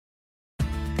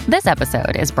This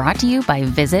episode is brought to you by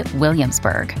Visit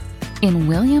Williamsburg. In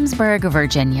Williamsburg,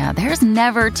 Virginia, there's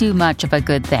never too much of a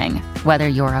good thing. Whether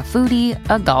you're a foodie,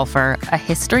 a golfer, a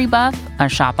history buff, a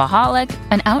shopaholic,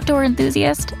 an outdoor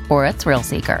enthusiast, or a thrill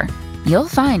seeker, you'll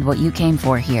find what you came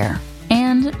for here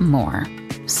and more.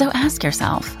 So ask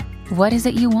yourself, what is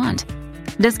it you want?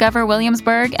 Discover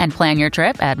Williamsburg and plan your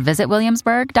trip at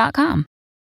visitwilliamsburg.com.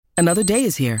 Another day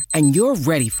is here, and you're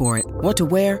ready for it. What to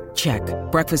wear? Check.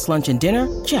 Breakfast, lunch, and dinner?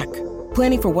 Check.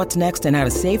 Planning for what's next and how to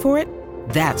save for it?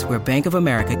 That's where Bank of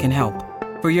America can help.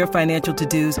 For your financial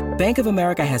to-dos, Bank of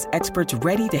America has experts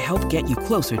ready to help get you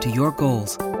closer to your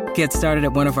goals. Get started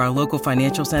at one of our local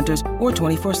financial centers or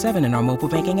 24/7 in our mobile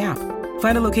banking app.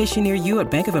 Find a location near you at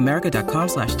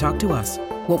bankofamerica.com/talktous.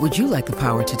 What would you like the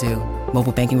power to do?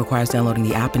 Mobile banking requires downloading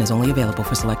the app and is only available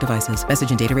for select devices.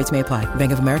 Message and data rates may apply.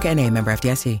 Bank of America N.A., member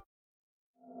FDIC.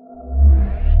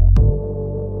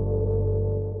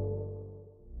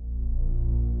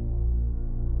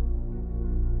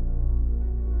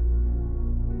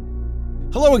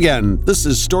 Hello again. This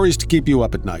is Stories to Keep You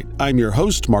Up at Night. I'm your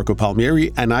host, Marco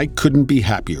Palmieri, and I couldn't be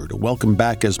happier to welcome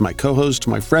back as my co-host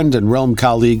my friend and realm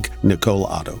colleague, Nicole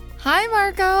Otto. Hi,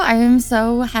 Marco. I am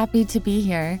so happy to be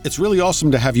here. It's really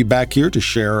awesome to have you back here to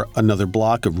share another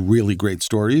block of really great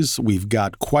stories. We've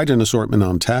got quite an assortment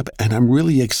on tap, and I'm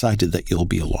really excited that you'll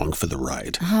be along for the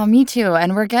ride. Oh, me too.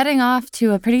 And we're getting off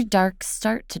to a pretty dark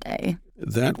start today.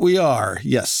 That we are,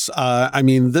 yes.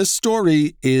 This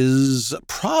story is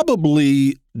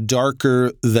probably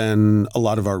darker than a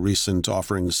lot of our recent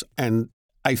offerings, and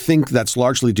I think that's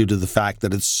largely due to the fact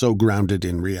that it's so grounded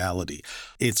in reality.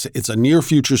 It's a near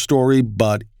future story,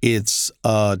 but it's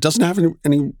doesn't have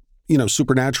any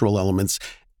supernatural elements.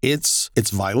 It's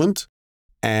violent,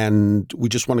 and we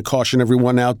just want to caution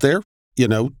everyone out there.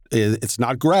 It's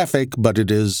not graphic, but it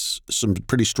is some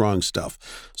pretty strong stuff.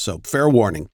 So fair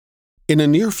warning. In a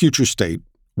near future state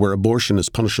where abortion is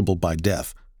punishable by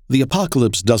death, the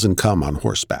apocalypse doesn't come on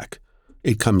horseback.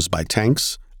 It comes by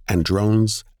tanks and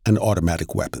drones and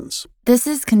automatic weapons. This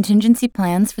is Contingency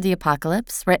Plans for the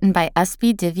Apocalypse, written by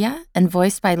S.B. Divya and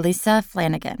voiced by Lisa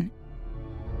Flanagan.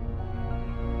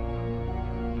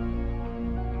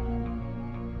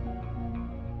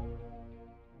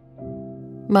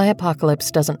 My apocalypse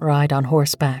doesn't ride on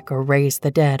horseback or raise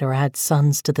the dead or add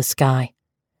suns to the sky.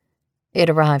 It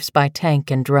arrives by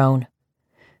tank and drone.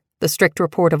 The strict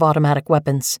report of automatic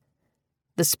weapons.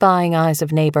 The spying eyes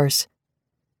of neighbors.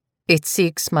 It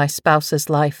seeks my spouse's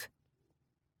life.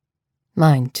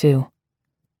 Mine, too.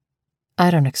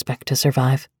 I don't expect to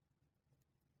survive.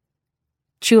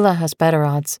 Chula has better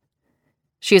odds.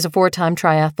 She is a 4-time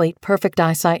triathlete, perfect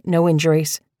eyesight, no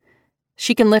injuries.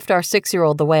 She can lift our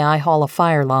 6-year-old the way I haul a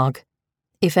fire log.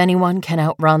 If anyone can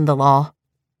outrun the law,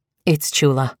 it's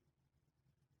Chula.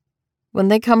 When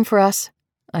they come for us,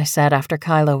 I said after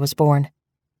Kylo was born,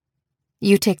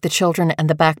 you take the children and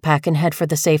the backpack and head for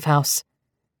the safe house.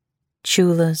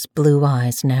 Chula's blue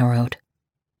eyes narrowed.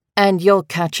 And you'll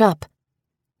catch up.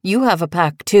 You have a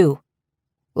pack, too.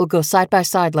 We'll go side by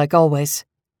side like always.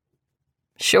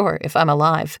 Sure, if I'm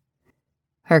alive.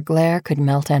 Her glare could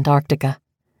melt Antarctica.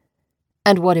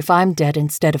 And what if I'm dead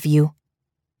instead of you?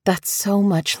 That's so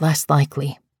much less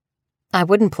likely. I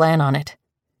wouldn't plan on it.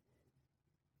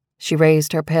 She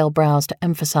raised her pale brows to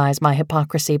emphasize my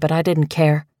hypocrisy, but I didn't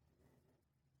care.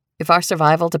 If our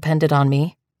survival depended on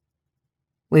me,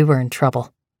 we were in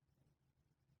trouble.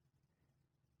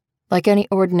 Like any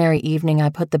ordinary evening, I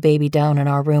put the baby down in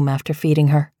our room after feeding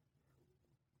her.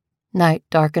 Night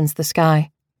darkens the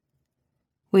sky.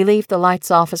 We leave the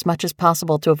lights off as much as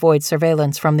possible to avoid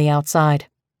surveillance from the outside.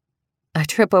 I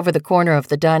trip over the corner of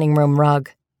the dining room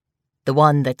rug, the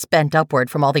one that's bent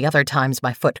upward from all the other times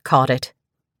my foot caught it.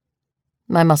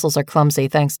 My muscles are clumsy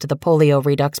thanks to the polio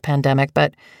redux pandemic,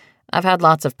 but I've had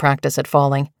lots of practice at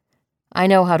falling. I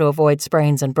know how to avoid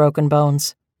sprains and broken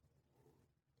bones.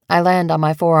 I land on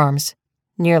my forearms,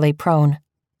 nearly prone.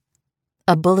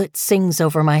 A bullet sings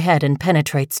over my head and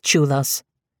penetrates Chula's.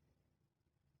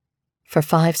 For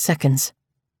 5 seconds,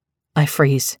 I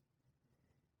freeze.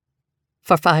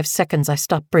 For 5 seconds, I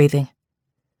stop breathing.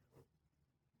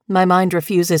 My mind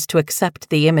refuses to accept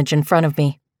the image in front of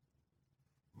me.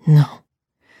 No.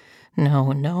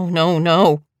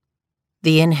 No.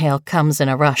 The inhale comes in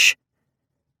a rush.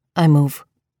 I move.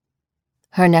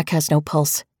 Her neck has no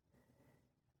pulse.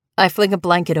 I fling a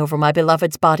blanket over my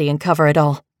beloved's body and cover it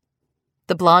all.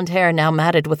 The blonde hair now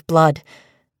matted with blood,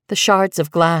 the shards of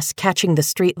glass catching the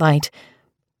streetlight,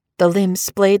 the limbs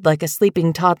splayed like a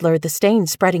sleeping toddler, the stain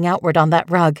spreading outward on that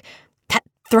rug, that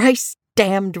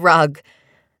thrice-damned rug,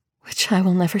 which I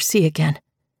will never see again.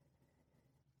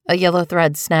 A yellow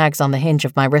thread snags on the hinge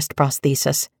of my wrist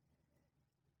prosthesis.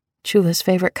 Chula's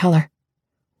favorite color.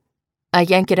 I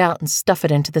yank it out and stuff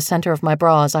it into the center of my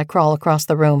bra as I crawl across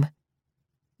the room.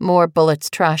 More bullets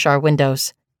trash our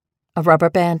windows. A rubber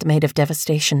band made of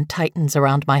devastation tightens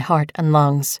around my heart and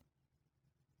lungs.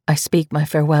 I speak my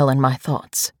farewell in my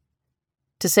thoughts.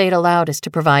 To say it aloud is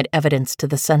to provide evidence to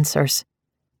the censors.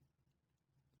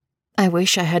 I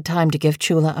wish I had time to give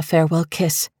Chula a farewell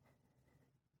kiss.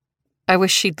 I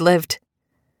wish she'd lived.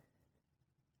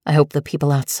 I hope the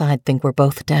people outside think we're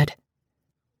both dead.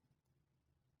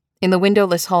 In the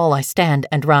windowless hall, I stand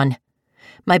and run.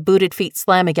 My booted feet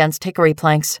slam against hickory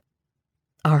planks.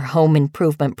 Our home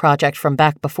improvement project from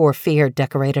back before fear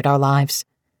decorated our lives.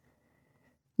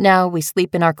 Now we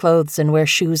sleep in our clothes and wear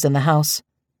shoes in the house.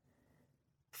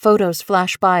 Photos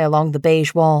flash by along the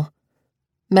beige wall.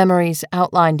 Memories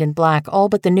outlined in black, all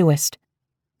but the newest.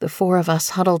 The four of us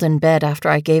huddled in bed after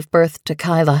I gave birth to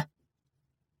Kyla.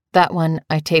 That one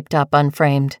I taped up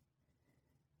unframed.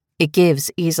 It gives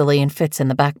easily and fits in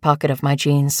the back pocket of my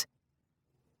jeans.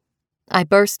 I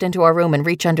burst into our room and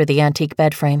reach under the antique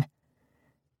bed frame.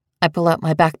 I pull out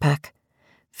my backpack,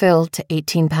 filled to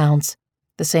 18 pounds,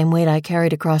 the same weight I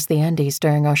carried across the Andes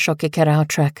during our Choquequirao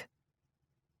trek.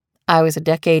 I was a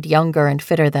decade younger and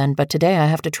fitter then, but today I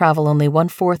have to travel only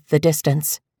 1/4 the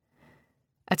distance.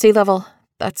 At sea level,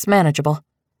 that's manageable.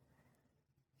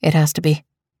 It has to be.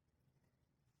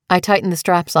 I tighten the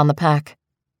straps on the pack.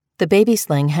 The baby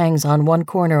sling hangs on one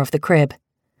corner of the crib.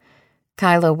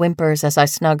 Kyla whimpers as I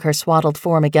snug her swaddled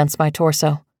form against my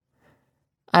torso.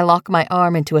 I lock my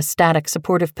arm into a static,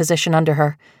 supportive position under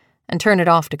her and turn it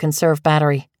off to conserve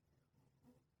battery.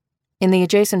 In the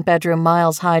adjacent bedroom,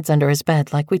 Miles hides under his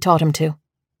bed like we taught him to.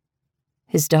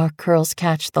 His dark curls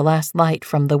catch the last light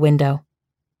from the window.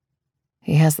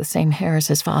 He has the same hair as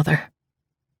his father.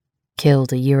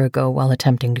 Killed a year ago while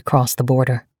attempting to cross the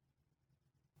border.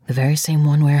 The very same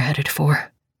one we're headed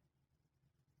for.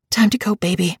 "Time to go,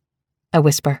 baby," I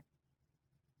whisper.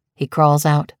 He crawls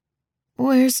out.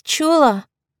 "Where's Chula?"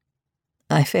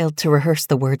 I failed to rehearse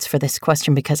the words for this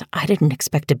question because I didn't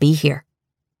expect to be here.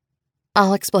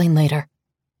 "I'll explain later."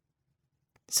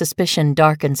 Suspicion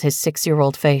darkens his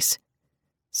 6-year-old face.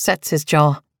 Sets his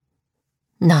jaw.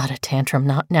 "Not a tantrum,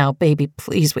 not now, baby.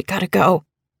 Please, we gotta go."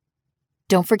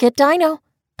 "Don't forget Dino,"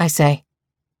 I say.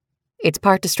 It's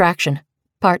part distraction,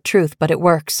 part truth, but it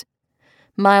works.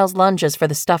 Miles lunges for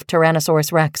the stuffed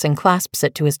Tyrannosaurus Rex and clasps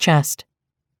it to his chest.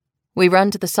 We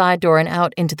run to the side door and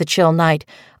out into the chill night.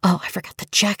 Oh, I forgot the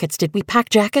jackets. Did we pack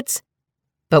jackets?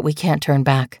 But we can't turn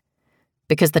back,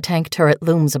 because the tank turret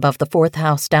looms above the 4th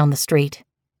house down the street.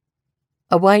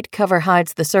 A white cover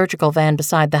hides the surgical van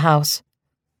beside the house.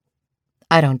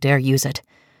 I don't dare use it,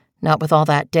 not with all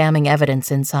that damning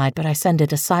evidence inside, but I send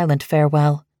it a silent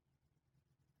farewell.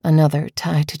 Another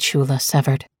tie to Chula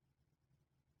severed.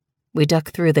 We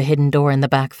duck through the hidden door in the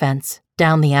back fence,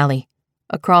 down the alley,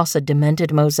 across a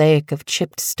demented mosaic of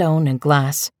chipped stone and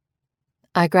glass.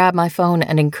 I grab my phone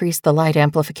and increase the light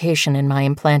amplification in my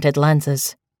implanted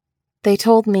lenses. They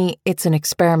told me it's an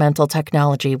experimental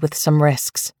technology with some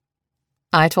risks.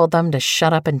 I told them to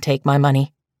shut up and take my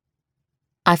money.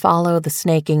 I follow the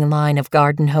snaking line of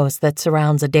garden hose that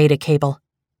surrounds a data cable,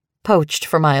 poached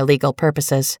for my illegal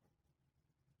purposes.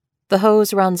 The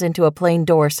hose runs into a plain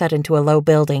door set into a low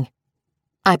building.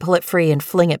 I pull it free and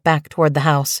fling it back toward the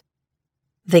house.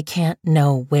 They can't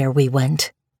know where we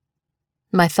went.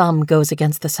 My thumb goes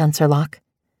against the sensor lock.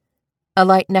 A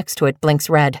light next to it blinks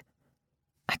red.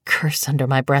 I curse under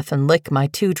my breath and lick my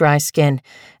too dry skin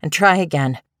and try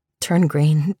again. Turn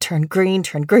green, turn green,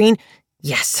 turn green.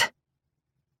 Yes.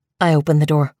 I open the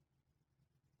door.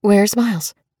 Where's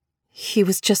Miles? He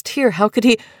was just here. How could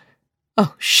he?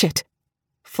 Oh, shit.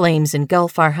 Flames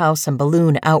engulf our house and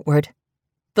balloon outward.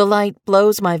 The light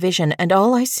blows my vision, and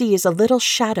all I see is a little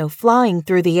shadow flying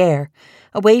through the air,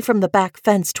 away from the back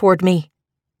fence toward me.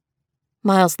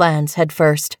 Miles lands head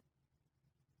first.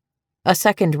 A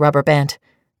second rubber band,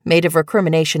 made of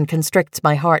recrimination, constricts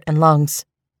my heart and lungs.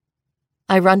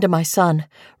 I run to my son,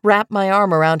 wrap my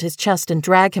arm around his chest, and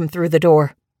drag him through the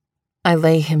door. I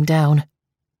lay him down.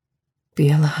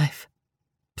 Be alive.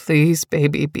 Please,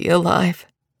 baby, be alive.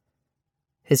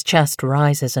 His chest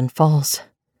rises and falls.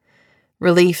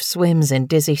 Relief swims in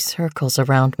dizzy circles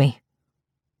around me.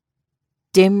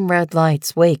 Dim red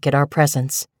lights wake at our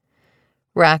presence.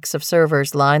 Racks of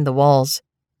servers line the walls.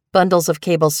 Bundles of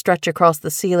cables stretch across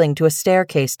the ceiling to a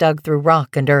staircase dug through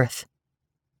rock and earth.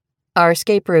 Our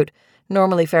escape route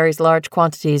normally ferries large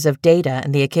quantities of data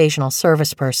and the occasional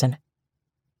service person.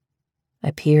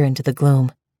 I peer into the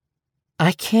gloom.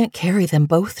 I can't carry them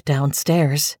both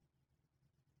downstairs.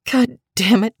 God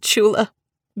damn it, Chula.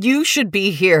 You should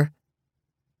be here.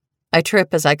 I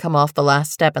trip as I come off the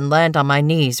last step and land on my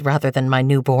knees rather than my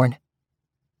newborn.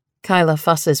 Kyla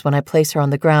fusses when I place her on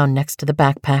the ground next to the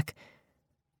backpack,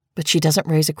 but she doesn't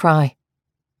raise a cry.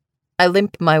 I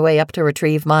limp my way up to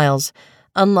retrieve Miles,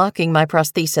 unlocking my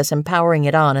prosthesis and powering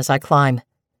it on as I climb.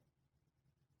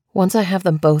 Once I have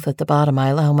them both at the bottom, I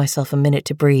allow myself a minute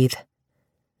to breathe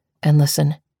and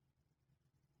listen.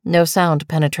 No sound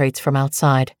penetrates from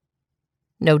outside.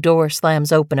 No door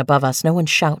slams open above us. No one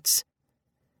shouts.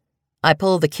 I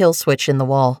pull the kill switch in the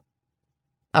wall.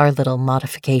 Our little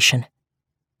modification.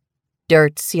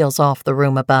 Dirt seals off the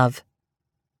room above.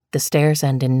 The stairs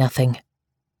end in nothing.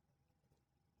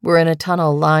 We're in a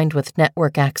tunnel lined with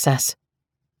network access.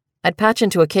 I'd patch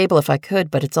into a cable if I could,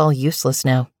 but it's all useless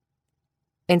now.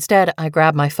 Instead, I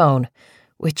grab my phone,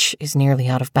 which is nearly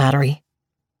out of battery.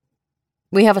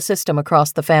 We have a system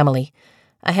across the family,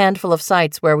 a handful of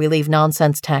sites where we leave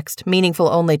nonsense text, meaningful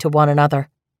only to one another.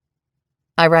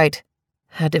 I write,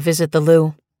 had to visit the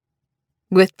loo.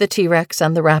 With the T-Rex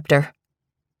and the raptor.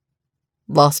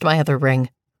 Lost my other ring.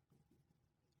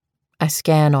 I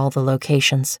scan all the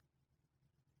locations.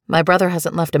 My brother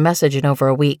hasn't left a message in over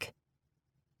a week.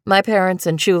 My parents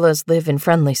and Chula's live in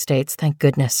friendly states, thank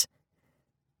goodness.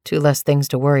 2 less things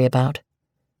to worry about.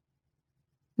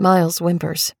 Miles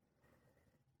whimpers.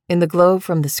 In the glow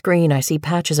from the screen, I see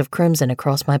patches of crimson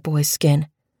across my boy's skin.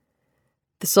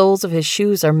 The soles of his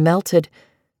shoes are melted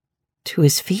to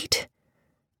his feet.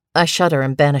 I shudder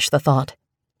and banish the thought.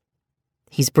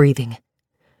 He's breathing.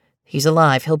 He's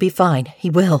alive. He'll be fine. He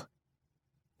will.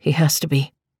 He has to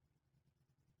be.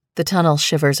 The tunnel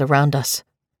shivers around us.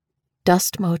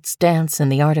 Dust motes dance in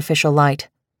the artificial light.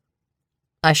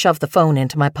 I shove the phone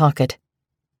into my pocket.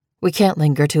 We can't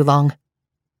linger too long.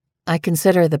 I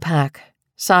consider the pack,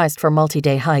 sized for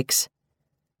multi-day hikes.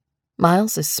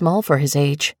 Miles is small for his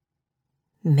age.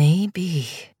 Maybe.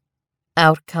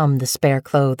 Out come the spare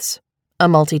clothes. A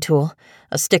multi-tool,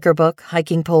 a sticker book,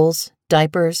 hiking poles,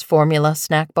 diapers, formula,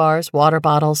 snack bars, water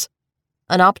bottles.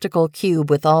 An optical cube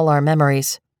with all our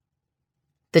memories.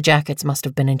 The jackets must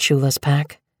have been in Chula's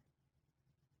pack.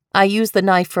 I use the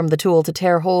knife from the tool to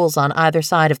tear holes on either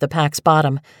side of the pack's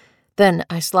bottom. Then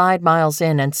I slide Miles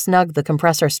in and snug the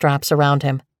compressor straps around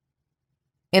him.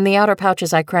 In the outer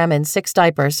pouches I cram in 6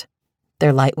 diapers.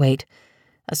 They're lightweight.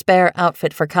 A spare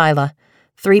outfit for Kyla.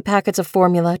 3 packets of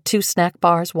formula, 2 snack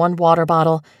bars, 1 water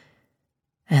bottle,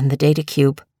 and the data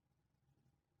cube.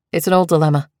 It's an old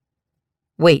dilemma.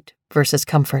 Weight versus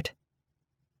comfort.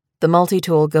 The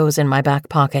multi-tool goes in my back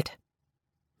pocket.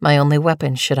 My only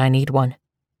weapon should I need one.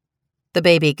 The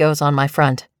baby goes on my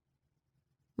front.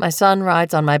 My son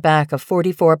rides on my back a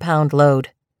 44-pound load.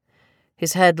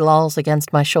 His head lolls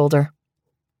against my shoulder.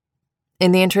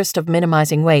 In the interest of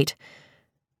minimizing weight,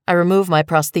 I remove my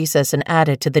prosthesis and add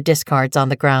it to the discards on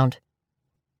the ground.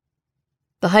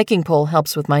 The hiking pole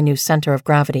helps with my new center of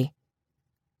gravity.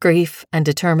 Grief and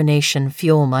determination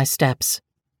fuel my steps.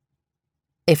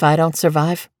 If I don't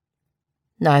survive,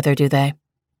 neither do they.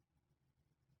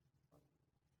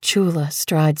 Chula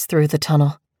strides through the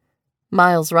tunnel,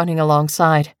 Miles running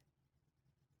alongside.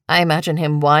 I imagine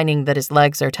him whining that his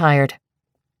legs are tired.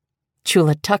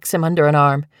 Chula tucks him under an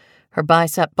arm, her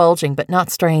bicep bulging but not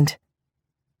strained.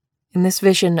 In this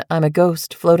vision, I'm a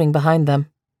ghost floating behind them.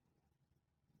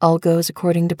 All goes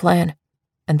according to plan,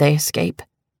 and they escape.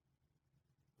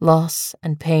 Loss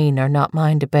and pain are not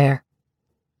mine to bear.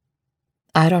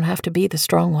 I don't have to be the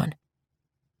strong one.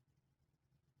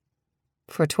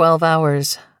 For 12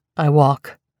 hours, I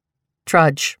walk,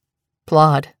 trudge,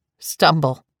 plod,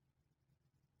 stumble.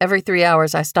 Every 3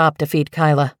 hours I stop to feed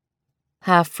Kyla.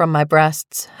 Half from my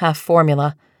breasts, half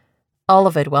formula, all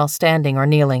of it while standing or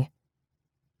kneeling.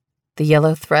 The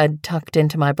yellow thread tucked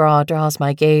into my bra draws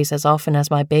my gaze as often as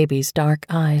my baby's dark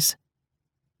eyes.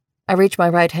 I reach my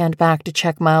right hand back to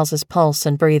check Miles's pulse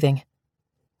and breathing.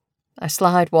 I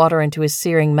slide water into his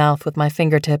searing mouth with my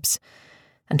fingertips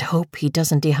and hope he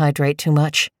doesn't dehydrate too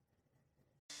much.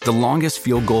 The longest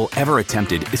field goal ever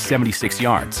attempted is 76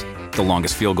 yards. The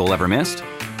longest field goal ever missed?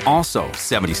 Also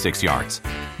 76 yards.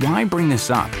 Why bring this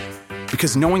up?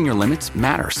 Because knowing your limits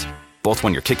matters, both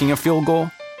when you're kicking a field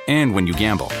goal and when you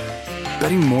gamble.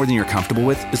 Betting more than you're comfortable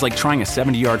with is like trying a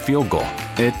 70-yard field goal.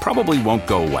 It probably won't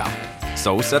go well.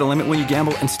 So set a limit when you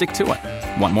gamble and stick to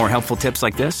it. Want more helpful tips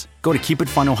like this? Go to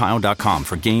keepitfunohio.com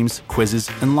for games, quizzes,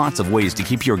 and lots of ways to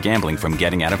keep your gambling from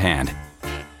getting out of hand.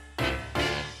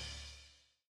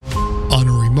 On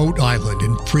a remote island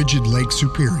in frigid Lake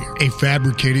Superior, a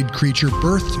fabricated creature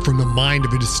birthed from the mind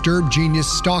of a disturbed genius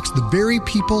stalks the very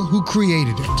people who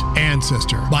created it.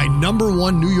 Ancestor, by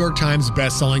 #1 New York Times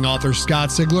bestselling author Scott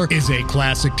Sigler, is a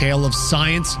classic tale of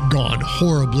science gone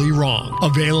horribly wrong.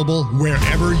 Available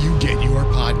wherever you get your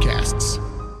podcasts.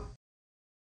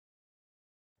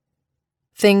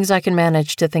 Things I can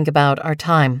manage to think about are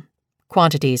time,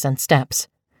 quantities, and steps.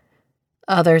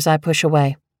 Others I push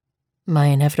away. My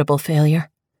inevitable failure.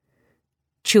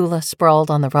 Chula sprawled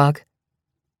on the rug.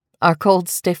 Our cold,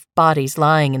 stiff bodies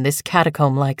lying in this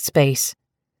catacomb-like space.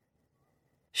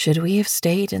 Should we have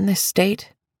stayed in this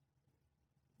state?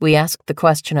 We asked the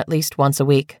question at least once a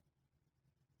week.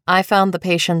 I found the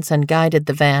patients and guided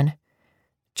the van.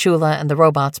 Chula and the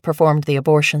robots performed the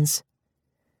abortions.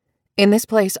 In this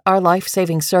place, our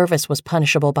life-saving service was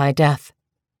punishable by death.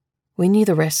 We knew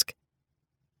the risk.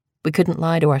 We couldn't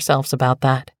lie to ourselves about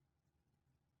that.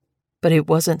 But it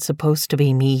wasn't supposed to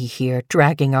be me here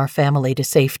dragging our family to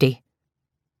safety.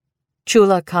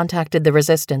 Chula contacted the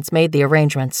resistance, made the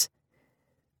arrangements.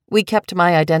 We kept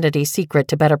my identity secret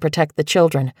to better protect the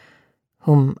children,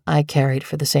 whom I carried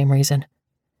for the same reason.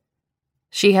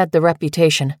 She had the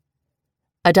reputation.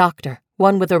 A doctor,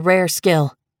 one with a rare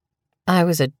skill. I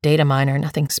was a data miner,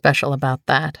 nothing special about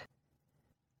that.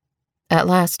 At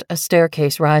last, a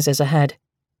staircase rises ahead.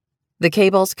 The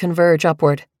cables converge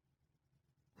upward.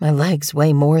 My legs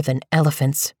weigh more than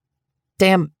elephants.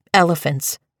 Damn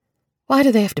elephants. Why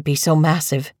do they have to be so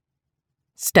massive?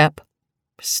 Step,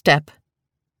 step.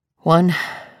 One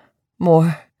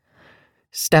more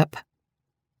step.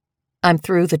 I'm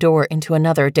through the door into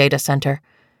another data center,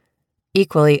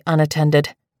 equally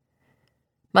unattended.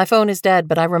 My phone is dead,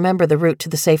 but I remember the route to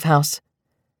the safe house.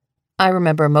 I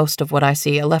remember most of what I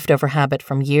see, a leftover habit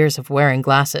from years of wearing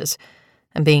glasses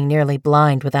and being nearly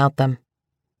blind without them.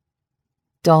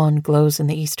 Dawn glows in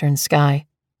the eastern sky.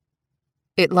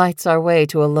 It lights our way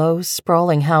to a low,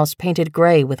 sprawling house painted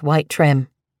gray with white trim.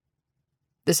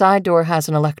 The side door has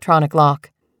an electronic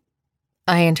lock.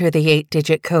 I enter the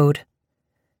 8-digit code.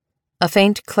 A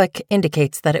faint click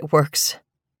indicates that it works.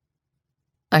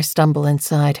 I stumble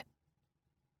inside.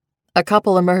 A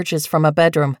couple emerges from a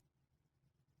bedroom.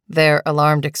 Their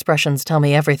alarmed expressions tell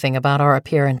me everything about our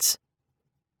appearance.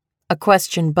 A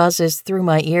question buzzes through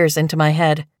my ears into my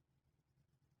head.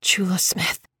 Chula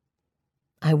Smith.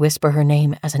 I whisper her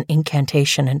name as an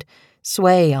incantation and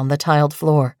sway on the tiled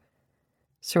floor,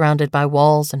 surrounded by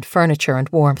walls and furniture and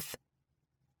warmth.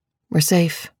 We're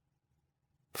safe.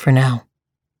 For now.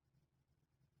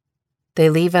 They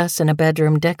leave us in a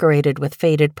bedroom decorated with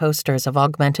faded posters of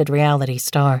augmented reality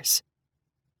stars.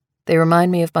 They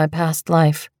remind me of my past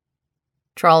life,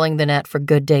 trawling the net for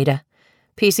good data,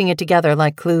 piecing it together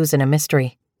like clues in a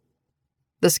mystery.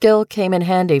 The skill came in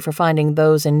handy for finding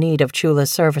those in need of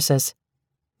Chula's services.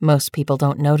 Most people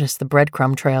don't notice the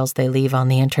breadcrumb trails they leave on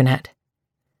the internet.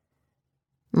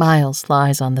 Miles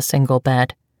lies on the single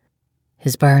bed,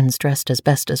 his burns dressed as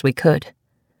best as we could.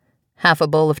 Half a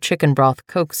bowl of chicken broth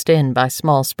coaxed in by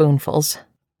small spoonfuls.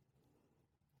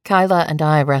 Kyla and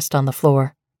I rest on the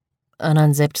floor. An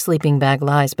unzipped sleeping bag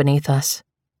lies beneath us.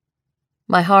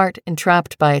 My heart,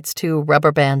 entrapped by its 2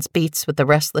 rubber bands, beats with the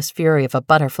restless fury of a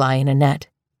butterfly in a net.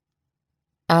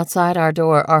 Outside our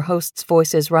door, our hosts'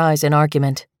 voices rise in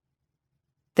argument.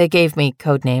 They gave me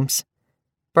code names,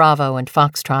 Bravo and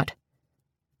Foxtrot,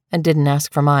 and didn't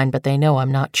ask for mine, but they know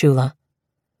I'm not Chula.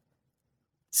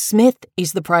 Smith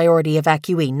is the priority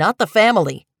evacuee, not the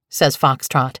family, says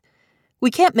Foxtrot.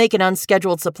 We can't make an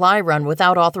unscheduled supply run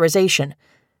without authorization.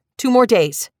 2 more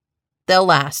days. They'll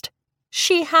last.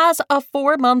 She has a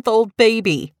 4-month-old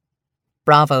baby.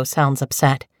 Bravo sounds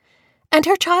upset. And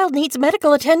her child needs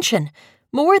medical attention,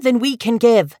 more than we can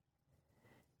give.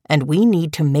 And we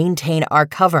need to maintain our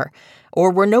cover, or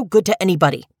we're no good to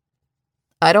anybody.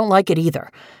 I don't like it either,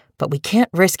 but we can't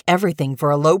risk everything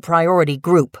for a low-priority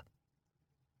group.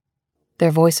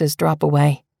 Their voices drop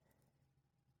away.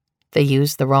 They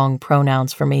use the wrong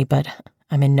pronouns for me, but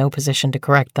I'm in no position to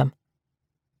correct them.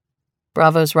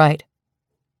 Bravo's right.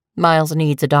 Miles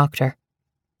needs a doctor.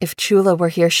 If Chula were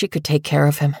here, she could take care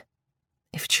of him.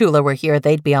 If Chula were here,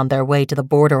 they'd be on their way to the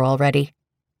border already.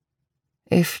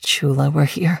 If Chula were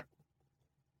here.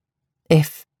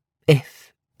 If.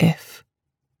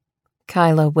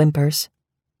 Kyla whimpers.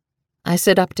 I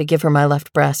sit up to give her my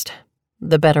left breast,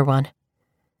 the better one.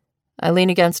 I lean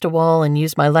against a wall and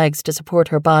use my legs to support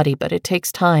her body, but it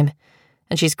takes time,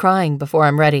 and she's crying before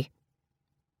I'm ready.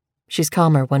 She's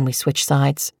calmer when we switch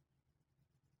sides.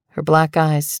 Her black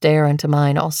eyes stare into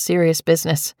mine, all serious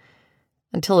business,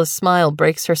 until a smile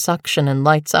breaks her suction and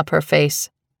lights up her face.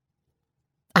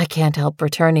 I can't help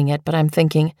returning it, but I'm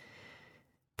thinking,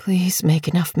 Please make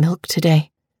enough milk today.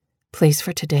 Please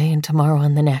for today and tomorrow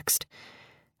and the next.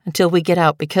 Until we get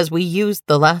out, because we used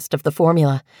the last of the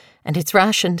formula, and it's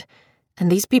rationed,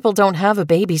 and these people don't have a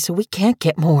baby, so we can't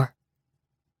get more.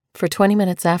 For 20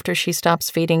 minutes after she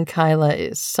stops feeding Kyla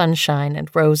is sunshine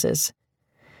and roses.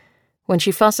 When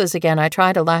she fusses again, I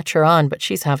try to latch her on, but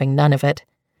she's having none of it.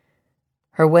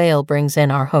 Her wail brings in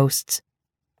our hosts.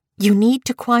 You need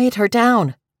to quiet her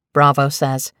down, Bravo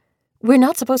says. We're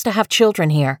not supposed to have children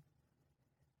here.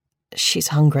 She's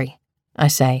hungry, I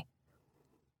say.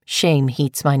 Shame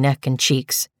heats my neck and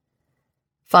cheeks.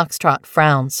 Foxtrot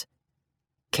frowns.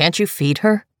 Can't you feed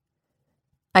her?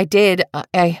 I did.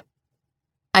 I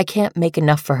can't make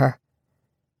enough for her.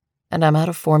 And I'm out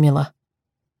of formula.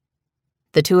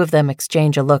 The two of them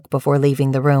exchange a look before leaving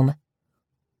the room.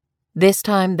 This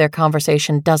time, their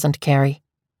conversation doesn't carry.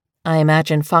 I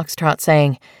imagine Foxtrot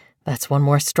saying, "That's one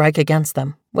more strike against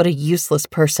them. What a useless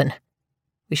person.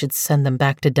 We should send them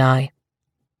back to die."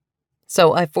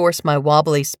 So I force my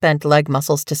wobbly, spent leg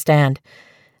muscles to stand,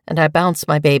 and I bounce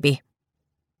my baby.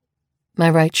 My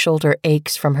right shoulder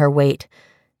aches from her weight,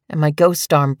 and my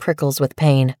ghost arm prickles with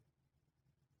pain.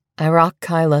 I rock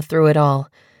Kyla through it all,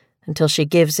 until she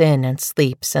gives in and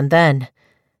sleeps, and then,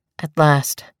 at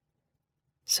last,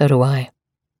 so do I.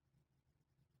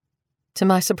 To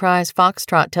my surprise,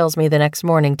 Foxtrot tells me the next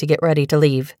morning to get ready to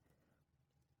leave.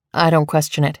 I don't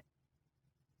question it.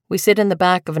 We sit in the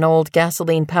back of an old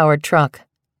gasoline-powered truck,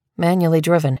 manually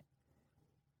driven.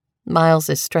 Miles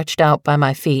is stretched out by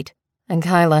my feet, and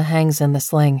Kyla hangs in the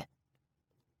sling.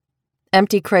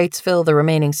 Empty crates fill the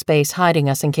remaining space, hiding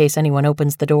us in case anyone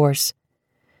opens the doors.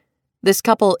 This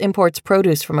couple imports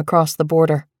produce from across the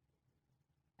border.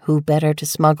 Who better to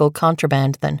smuggle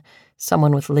contraband than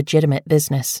someone with legitimate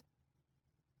business?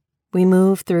 We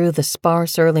move through the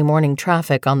sparse early morning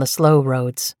traffic on the slow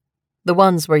roads, the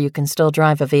ones where you can still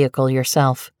drive a vehicle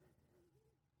yourself.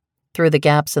 Through the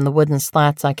gaps in the wooden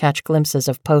slats, I catch glimpses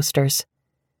of posters.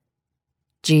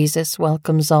 Jesus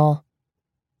welcomes all.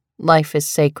 Life is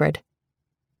sacred.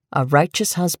 A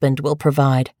righteous husband will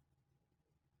provide.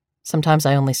 Sometimes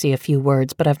I only see a few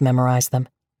words, but I've memorized them.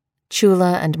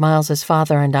 Chula and Miles's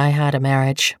father and I had a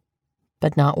marriage,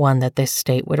 but not one that this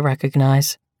state would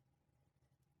recognize.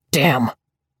 Damn,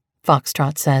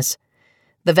 Foxtrot says.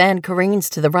 The van careens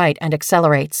to the right and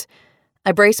accelerates.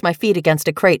 I brace my feet against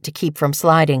a crate to keep from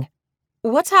sliding.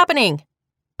 What's happening?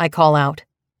 I call out.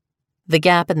 The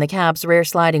gap in the cab's rear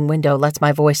sliding window lets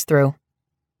my voice through.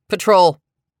 Patrol.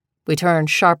 We turn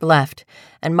sharp left,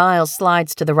 and Miles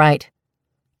slides to the right.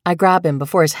 I grab him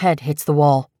before his head hits the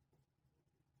wall.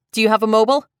 Do you have a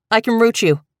mobile? I can route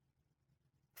you.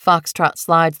 Foxtrot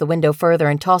slides the window further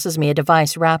and tosses me a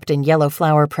device wrapped in yellow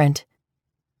flower print.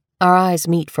 Our eyes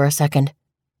meet for a second.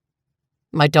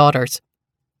 My daughters.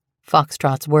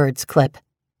 Foxtrot's words clip.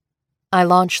 I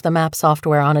launch the map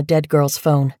software on a dead girl's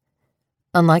phone.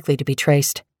 Unlikely to be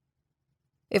traced.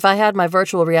 If I had my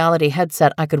virtual reality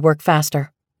headset, I could work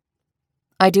faster.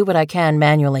 I do what I can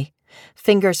manually,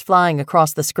 fingers flying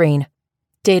across the screen.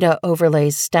 Data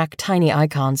overlays stack tiny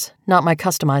icons, not my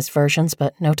customized versions,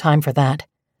 but no time for that.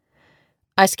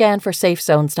 I scan for safe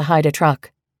zones to hide a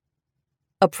truck.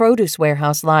 A produce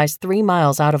warehouse lies 3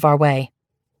 miles out of our way.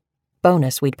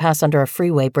 Bonus, we'd pass under a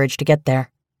freeway bridge to get there.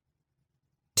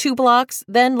 2 blocks,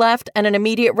 then left, and an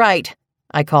immediate right,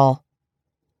 I call.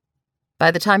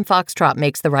 By the time Foxtrot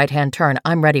makes the right-hand turn,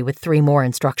 I'm ready with 3 more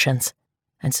instructions.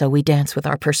 And so we dance with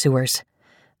our pursuers,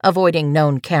 avoiding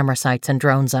known camera sites and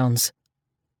drone zones.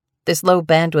 This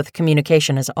low-bandwidth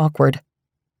communication is awkward.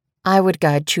 I would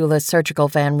guide Chula's surgical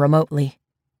van remotely,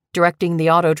 directing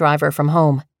the auto driver from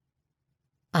home.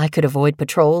 I could avoid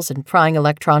patrols and prying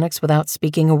electronics without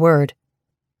speaking a word.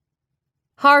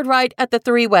 Hard right at the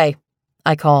 3-way,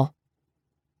 I call.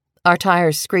 Our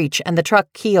tires screech and the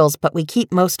truck keels, but we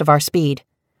keep most of our speed.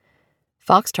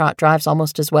 Foxtrot drives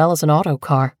almost as well as an auto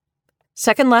car.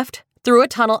 Second left, through a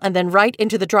tunnel, and then right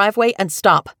into the driveway and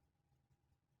stop.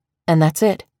 And that's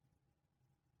it.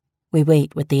 We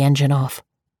wait with the engine off.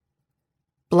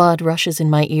 Blood rushes in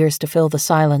my ears to fill the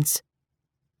silence.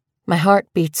 My heart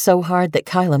beats so hard that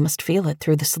Kyla must feel it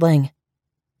through the sling.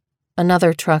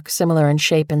 Another truck, similar in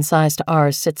shape and size to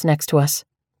ours, sits next to us.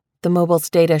 The mobile's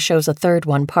data shows a third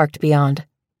one parked beyond.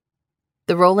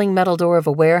 The rolling metal door of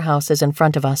a warehouse is in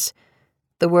front of us.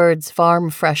 The words "Farm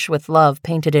Fresh with Love"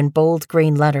 painted in bold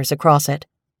green letters across it.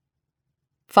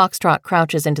 Foxtrot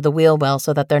crouches into the wheel well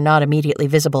so that they're not immediately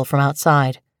visible from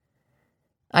outside.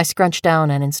 I scrunch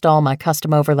down and install my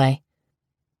custom overlay.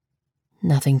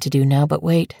 Nothing to do now but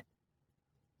wait.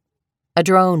 A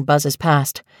drone buzzes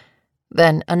past,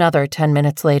 then another 10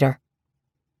 minutes later.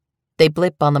 They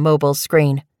blip on the mobile's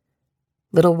screen,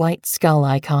 Little white skull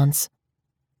icons.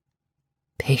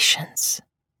 Patience.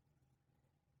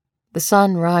 The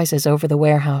sun rises over the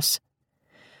warehouse.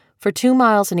 For 2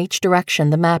 miles in each direction,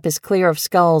 the map is clear of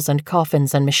skulls and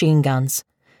coffins and machine guns,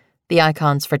 the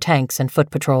icons for tanks and foot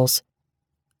patrols.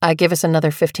 I give us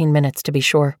another 15 minutes to be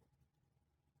sure.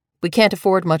 We can't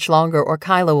afford much longer or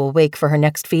Kyla will wake for her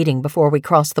next feeding before we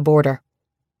cross the border.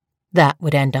 That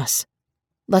would end us.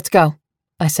 Let's go,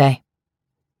 I say.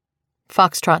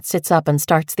 Foxtrot sits up and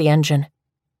starts the engine.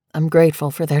 I'm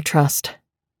grateful for their trust,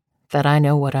 that I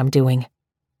know what I'm doing.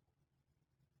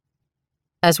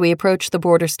 As we approach the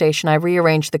border station, I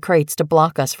rearrange the crates to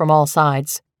block us from all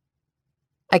sides.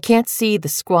 I can't see the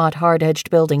squat, hard-edged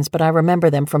buildings, but I remember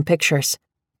them from pictures.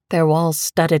 Their walls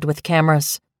studded with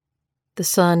cameras. The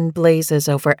sun blazes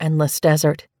over endless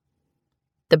desert.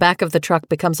 The back of the truck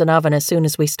becomes an oven as soon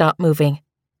as we stop moving.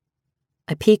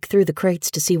 I peek through the crates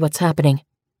to see what's happening.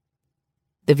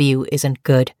 The view isn't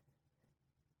good.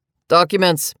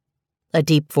 Documents. A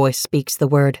deep voice speaks the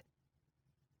word.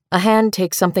 A hand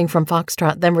takes something from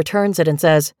Foxtrot, then returns it and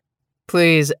says,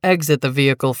 Please exit the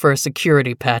vehicle for a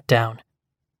security pat-down.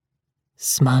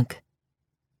 Smug.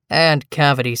 And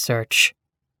cavity search.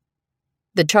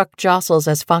 The truck jostles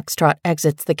as Foxtrot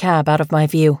exits the cab out of my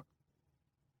view.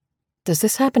 Does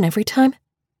this happen every time?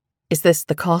 Is this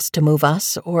the cost to move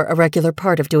us, or a regular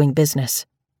part of doing business?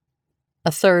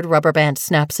 A third rubber band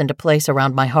snaps into place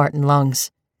around my heart and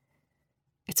lungs.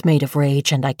 It's made of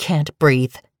rage and I can't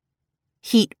breathe.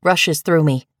 Heat rushes through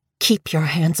me. Keep your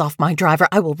hands off my driver.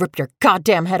 I will rip your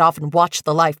goddamn head off and watch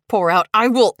the life pour out. I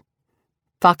will...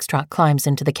 Foxtrot climbs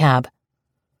into the cab.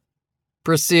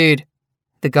 Proceed,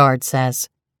 the guard says.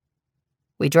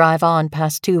 We drive on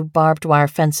past 2 barbed wire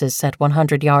fences set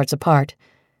 100 yards apart.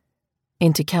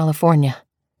 Into California.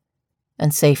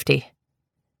 And safety.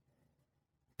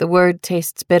 The word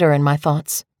tastes bitter in my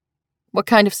thoughts. What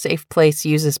kind of safe place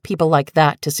uses people like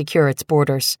that to secure its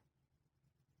borders?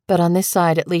 But on this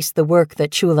side, at least the work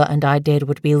that Chula and I did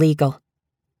would be legal.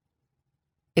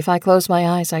 If I close my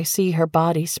eyes, I see her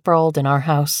body sprawled in our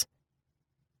house.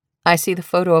 I see the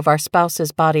photo of our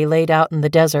spouse's body laid out in the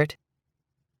desert.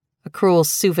 A cruel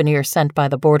souvenir sent by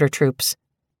the border troops.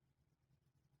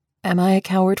 Am I a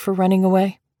coward for running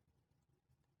away?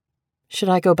 Should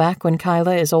I go back when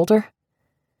Kyla is older?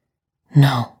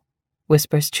 No,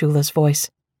 whispers Chula's voice.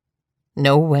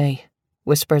 No way,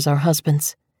 whispers our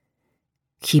husband's.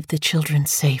 Keep the children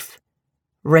safe.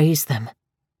 Raise them.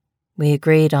 We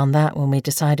agreed on that when we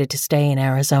decided to stay in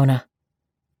Arizona.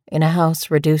 In a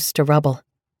house reduced to rubble.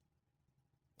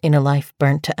 In a life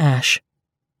burnt to ash.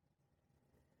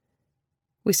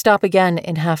 We stop again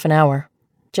in half an hour,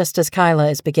 just as Kyla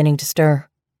is beginning to stir.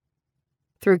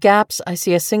 Through gaps, I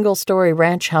see a single-story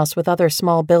ranch house with other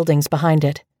small buildings behind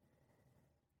it.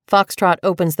 Foxtrot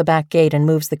opens the back gate and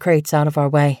moves the crates out of our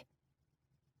way.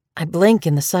 I blink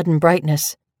in the sudden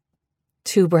brightness.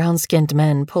 2 brown-skinned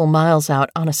men pull Miles out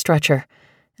on a stretcher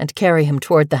and carry him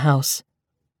toward the house.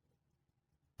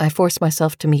 I force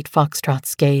myself to meet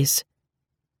Foxtrot's gaze.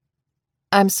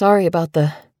 I'm sorry about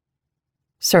the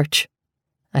search,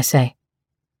 I say.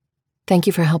 Thank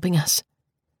you for helping us.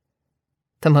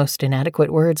 The most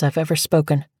inadequate words I've ever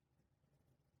spoken.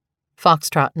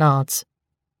 Foxtrot nods.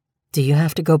 Do you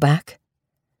have to go back?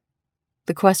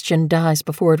 The question dies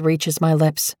before it reaches my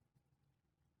lips.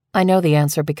 I know the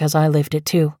answer because I lived it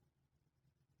too.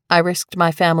 I risked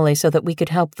my family so that we could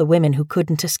help the women who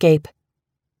couldn't escape.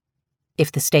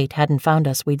 If the state hadn't found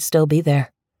us, we'd still be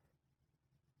there.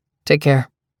 Take care,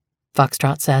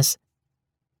 Foxtrot says.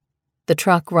 The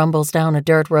truck rumbles down a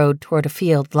dirt road toward a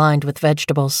field lined with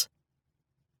vegetables.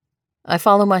 I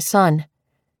follow my son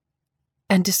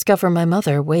and discover my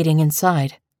mother waiting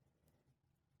inside.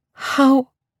 How?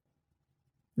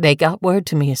 They got word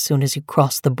to me as soon as you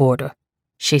crossed the border,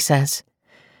 she says,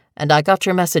 and I got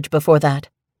your message before that.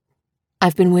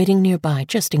 I've been waiting nearby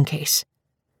just in case.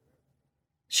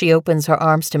 She opens her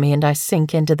arms to me and I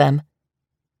sink into them.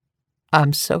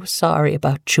 I'm so sorry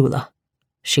about Chula,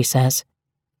 she says.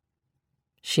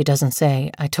 She doesn't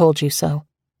say, I told you so,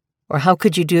 or how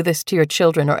could you do this to your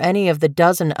children, or any of the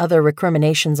dozen other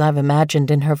recriminations I've imagined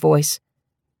in her voice.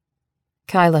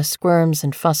 Kyla squirms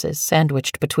and fusses,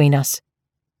 sandwiched between us.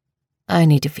 I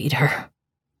need to feed her.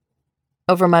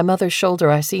 Over my mother's shoulder,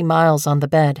 I see Miles on the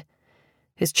bed,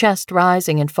 his chest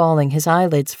rising and falling, his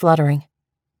eyelids fluttering.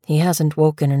 He hasn't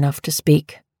woken enough to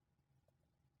speak.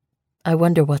 I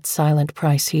wonder what silent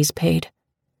price he's paid.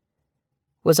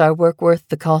 Was our work worth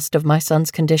the cost of my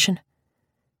son's condition?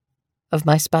 Of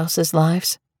my spouse's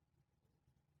lives?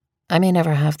 I may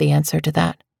never have the answer to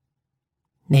that.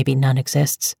 Maybe none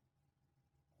exists.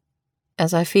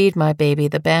 As I feed my baby,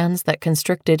 the bands that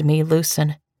constricted me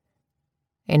loosen.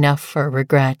 Enough for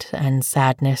regret and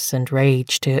sadness and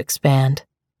rage to expand.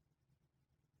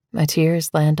 My tears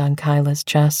land on Kyla's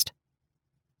chest.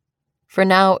 For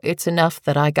now, it's enough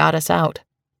that I got us out.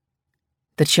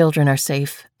 The children are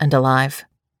safe and alive.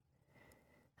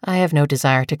 I have no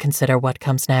desire to consider what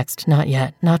comes next, not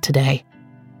yet, not today.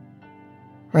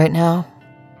 Right now,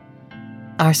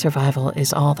 our survival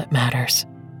is all that matters.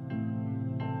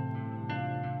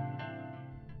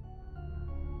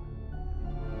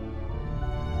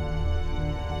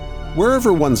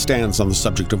 Wherever one stands on the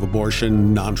subject of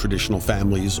abortion, non-traditional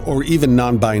families, or even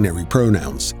non-binary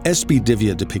pronouns, S.B.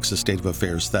 Divya depicts a state of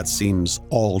affairs that seems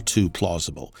all too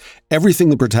plausible. Everything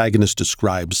the protagonist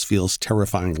describes feels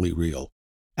terrifyingly real,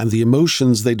 and the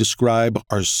emotions they describe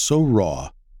are so raw.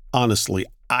 Honestly,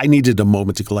 I needed a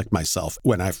moment to collect myself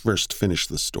when I first finished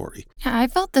the story. Yeah, I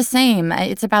felt the same.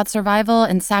 It's about survival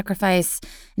and sacrifice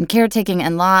and caretaking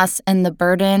and loss and the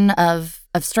burden of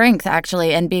strength,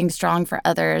 actually, and being strong for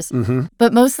others. Mm-hmm.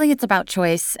 But mostly it's about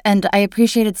choice. And I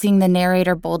appreciated seeing the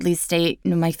narrator boldly state,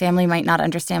 my family might not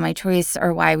understand my choice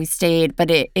or why we stayed, but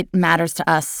it matters to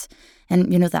us. And,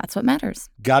 that's what matters.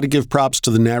 Gotta give props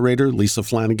to the narrator, Lisa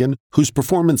Flanagan, whose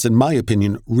performance, in my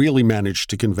opinion, really managed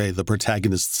to convey the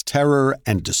protagonist's terror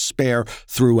and despair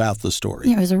throughout the story.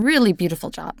 Yeah, it was a really beautiful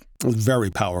job. Very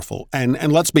powerful.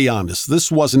 And let's be honest, this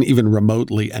wasn't even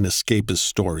remotely an escapist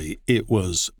story. It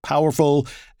was powerful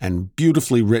and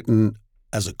beautifully written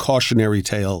as a cautionary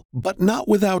tale, but not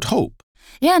without hope.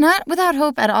 Yeah, not without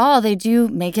hope at all. They do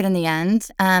make it in the end.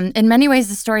 In many ways,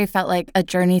 the story felt like a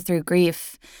journey through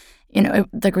grief.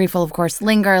 The grief will, of course,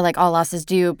 linger like all losses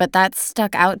do, but that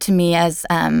stuck out to me as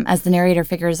the narrator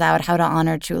figures out how to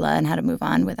honor Chula and how to move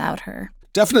on without her.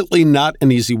 Definitely not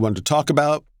an easy one to talk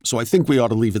about, so I think we ought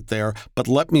to leave it there. But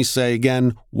let me say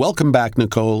again, welcome back,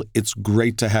 Nicole. It's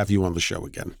great to have you on the show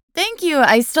again. Thank you.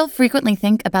 I still frequently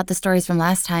think about the stories from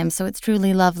last time, so it's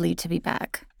truly lovely to be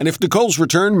back. And if Nicole's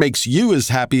return makes you as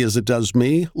happy as it does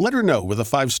me, let her know with a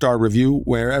 5-star review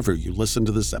wherever you listen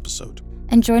to this episode.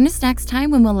 And join us next time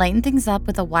when we'll lighten things up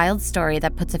with a wild story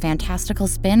that puts a fantastical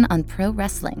spin on pro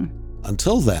wrestling.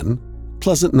 Until then,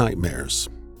 pleasant nightmares.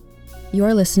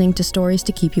 You're listening to Stories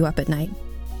to Keep You Up at Night,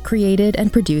 created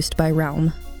and produced by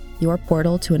Realm, your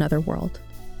portal to another world.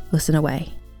 Listen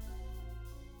away.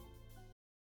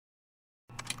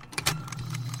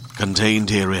 Contained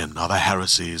herein are the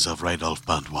heresies of Radolf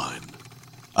Burntwine,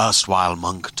 erstwhile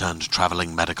monk turned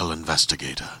traveling medical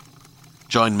investigator.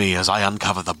 Join me as I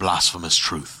uncover the blasphemous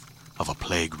truth of a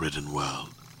plague-ridden world,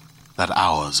 that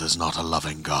ours is not a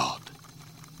loving God,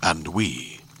 and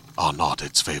we are not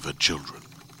its favored children.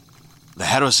 The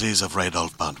Heresies of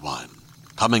Radolf Burntwine,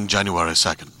 coming January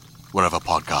 2nd, wherever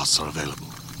podcasts are available.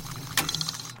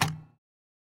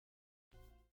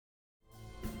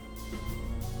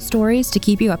 Stories to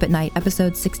Keep You Up at Night,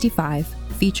 episode 65,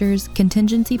 features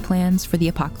Contingency Plans for the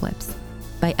Apocalypse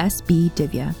by S.B.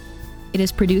 Divya. It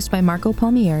is produced by Marco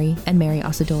Palmieri and Mary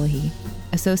Osadolahi,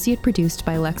 associate produced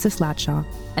by Alexis Latshaw,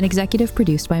 and executive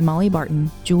produced by Molly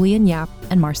Barton, Julian Yap,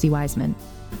 and Marcy Wiseman.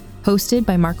 Hosted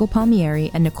by Marco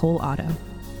Palmieri and Nicole Otto.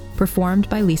 Performed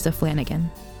by Lisa Flanagan.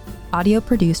 Audio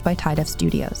produced by Tidef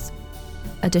Studios.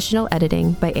 Additional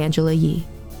editing by Angela Yee.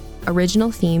 Original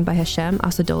theme by Hashem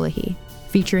Osadolahi,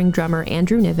 featuring drummer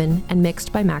Andrew Niven and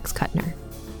mixed by Max Kuttner.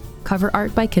 Cover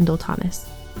art by Kendall Thomas.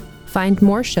 Find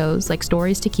more shows like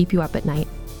Stories to Keep You Up at Night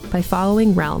by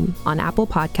following Realm on Apple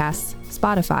Podcasts,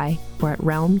 Spotify, or at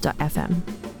realm.fm.